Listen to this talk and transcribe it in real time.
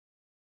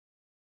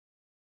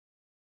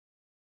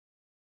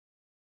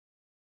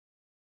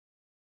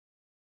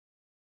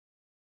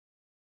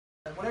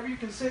Whatever you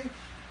can say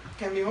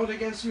can be held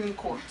against you in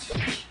court.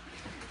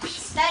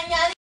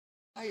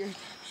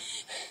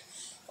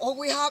 Oh,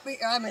 we happy.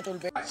 Ah, me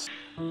turbé.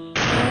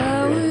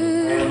 I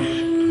will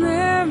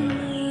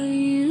remember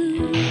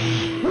you.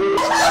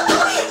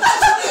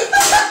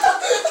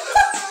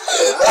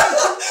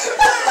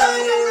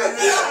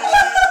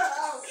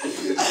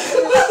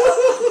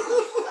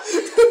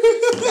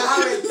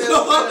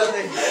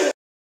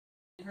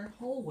 In her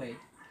hallway.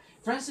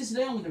 Francis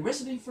Leon with the rest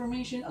of the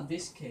information of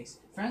this case.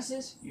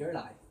 Francis, you're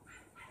live.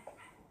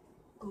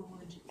 Good.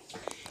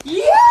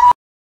 Yeah!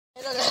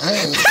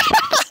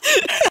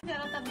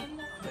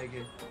 Thank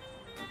you.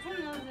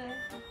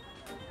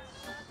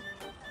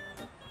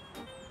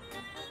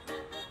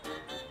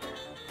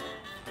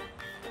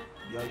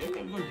 Ya, yo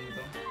bien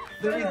gordito.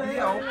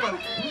 Debería, opa.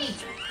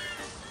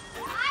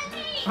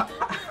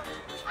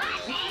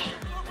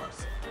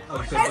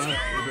 Ustedes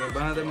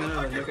van a terminar el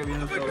año que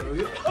viene todo.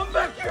 I'm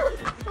back here!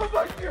 I'm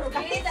back here!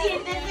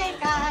 Siéntese,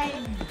 cae.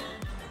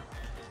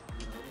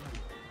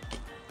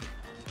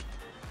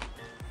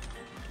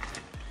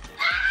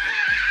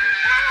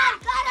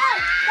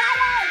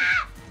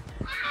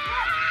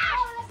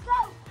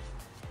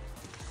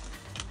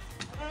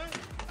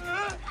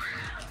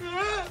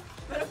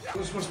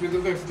 This must be the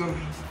victim.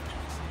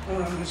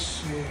 Let's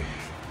see.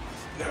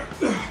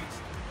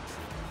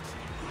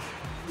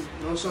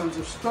 No signs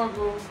of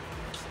struggle.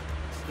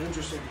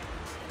 Interesting.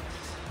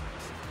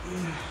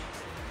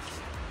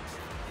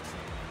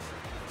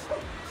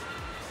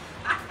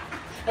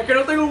 Es que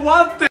no tengo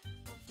guante.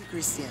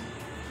 Christian,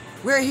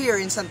 we're here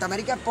in Santa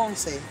Monica,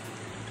 Ponce.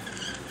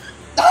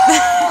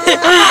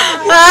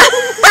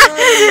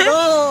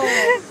 No.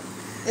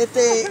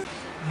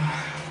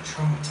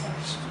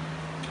 Traumatized.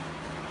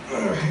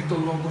 I hate the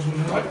locals when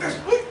they're like this.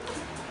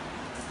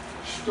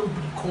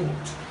 Stupid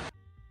court.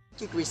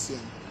 Christian,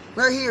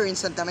 we're here in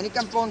Santa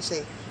Monica,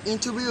 Ponce,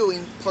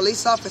 interviewing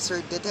police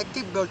officer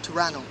Detective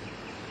Belturano.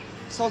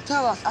 So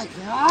tell us, ay, que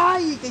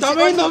 ¡Está hice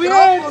viendo con el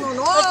bien! micrófono,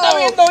 no. ¡Está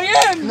viendo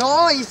bien!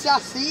 No, hice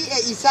así,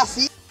 hice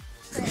así.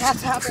 It has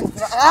to happen.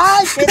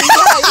 Ay, qué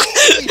día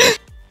ahí.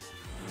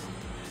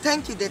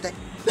 Thank you, Detective.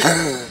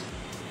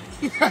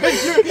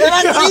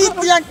 Era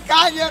Christian,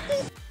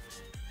 cállate.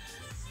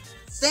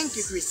 Thank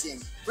you,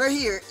 Christian. We're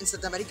here in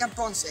Santa Monica,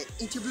 Ponce,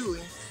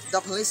 interviewing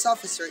the police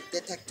officer,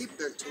 Detective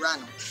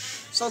Belturano.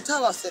 So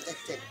tell us,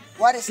 Detective,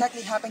 what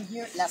exactly happened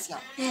here last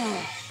night?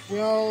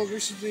 Well,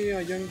 recently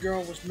a young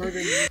girl was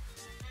murdered.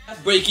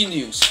 Breaking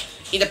news.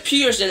 It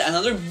appears that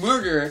another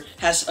murder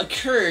has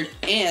occurred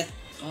and...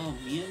 Oh,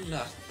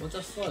 mierda. What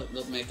the fuck?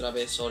 No, me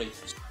trabé, sorry.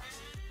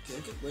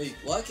 Wait,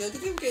 what? ¿Qué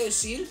tengo que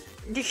decir?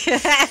 Hey,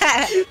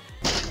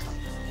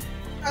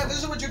 this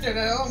is what you did.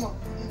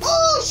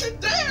 Oh, she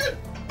dead!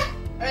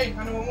 Hey,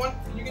 911,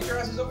 can you get your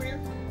asses over here?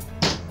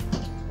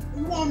 What do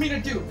you want me to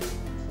do?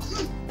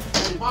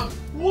 Hey, Mom.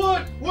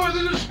 What? What are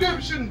the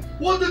description?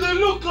 What do they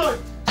look like?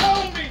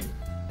 Tell me!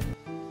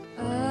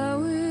 I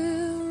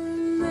will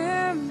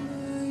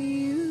remember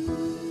you.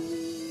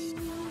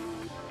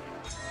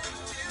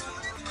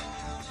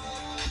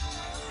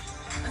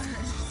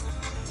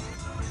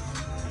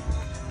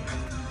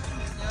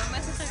 Yo me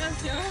sé esa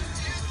canción.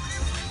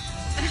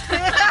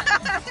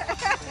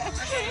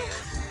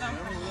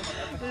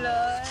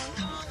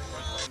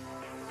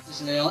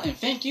 Leon, and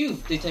thank you,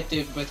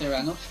 Detective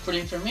Veterano, for the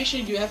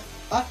information you have.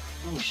 Oh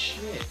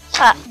shit.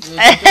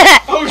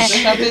 Oh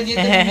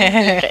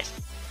shit!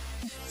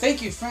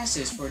 Thank you,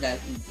 Francis, for that.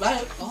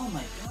 Oh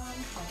my god.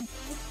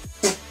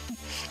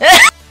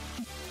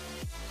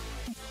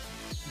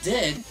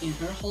 Dead in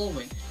her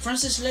hallway.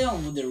 Francis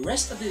Leon with the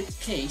rest of the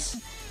case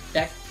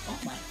back. Oh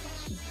my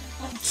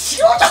god.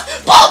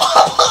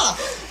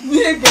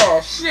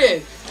 Nigga,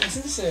 shit. ¿Es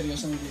en serio?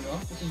 Se me olvidó.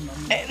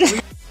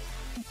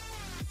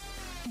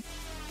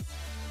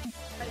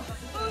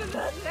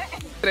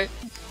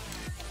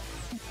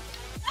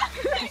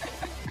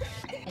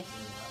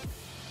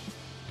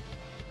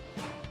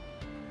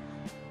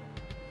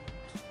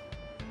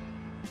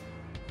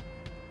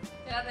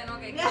 Espérate, no,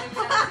 que estoy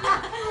mirando.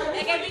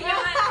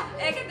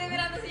 Es que estoy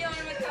mirando si yo me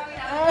estaba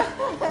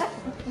mirando.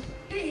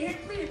 He hit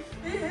me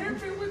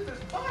with this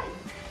pipe!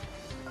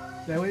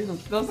 There we go.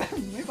 Don't say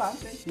me bad.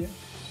 Thank you.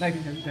 Thank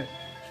you.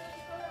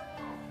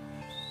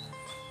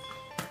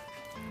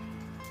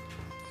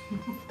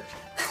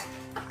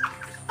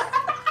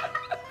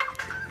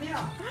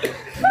 Mira,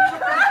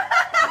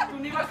 tú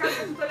ni vas a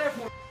cargar tu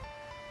teléfono.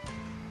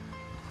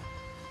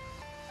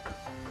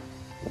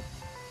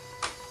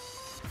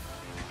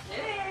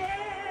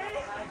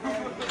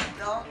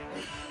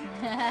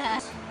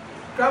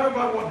 Grab it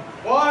by one.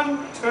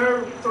 1,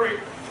 2, 3.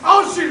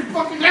 Oh, she's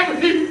fucking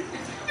heavy!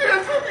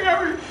 She's fucking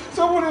heavy!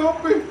 Someone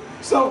help me!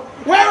 So,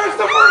 where is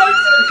the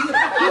forensics?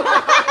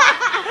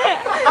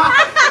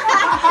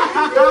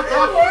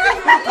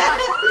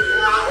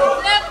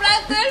 ¡Le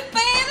aplastó el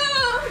pedo!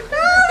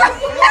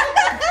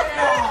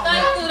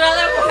 ¡Tortura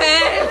de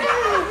mujer!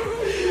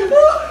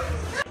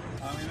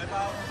 A mí me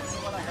estaba pasando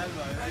para la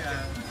calva,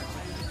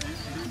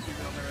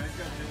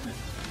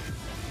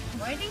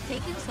 Why are they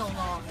taking so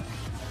long?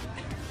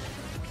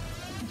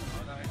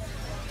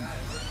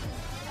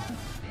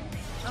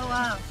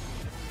 wow.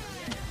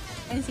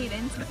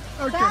 Incidents.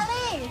 Okay.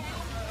 Sally!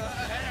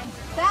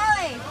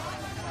 Sally!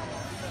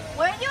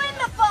 Were you in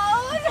the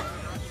phone?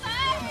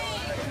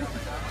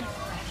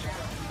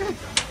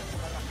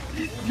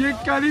 Bien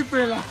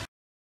caripela.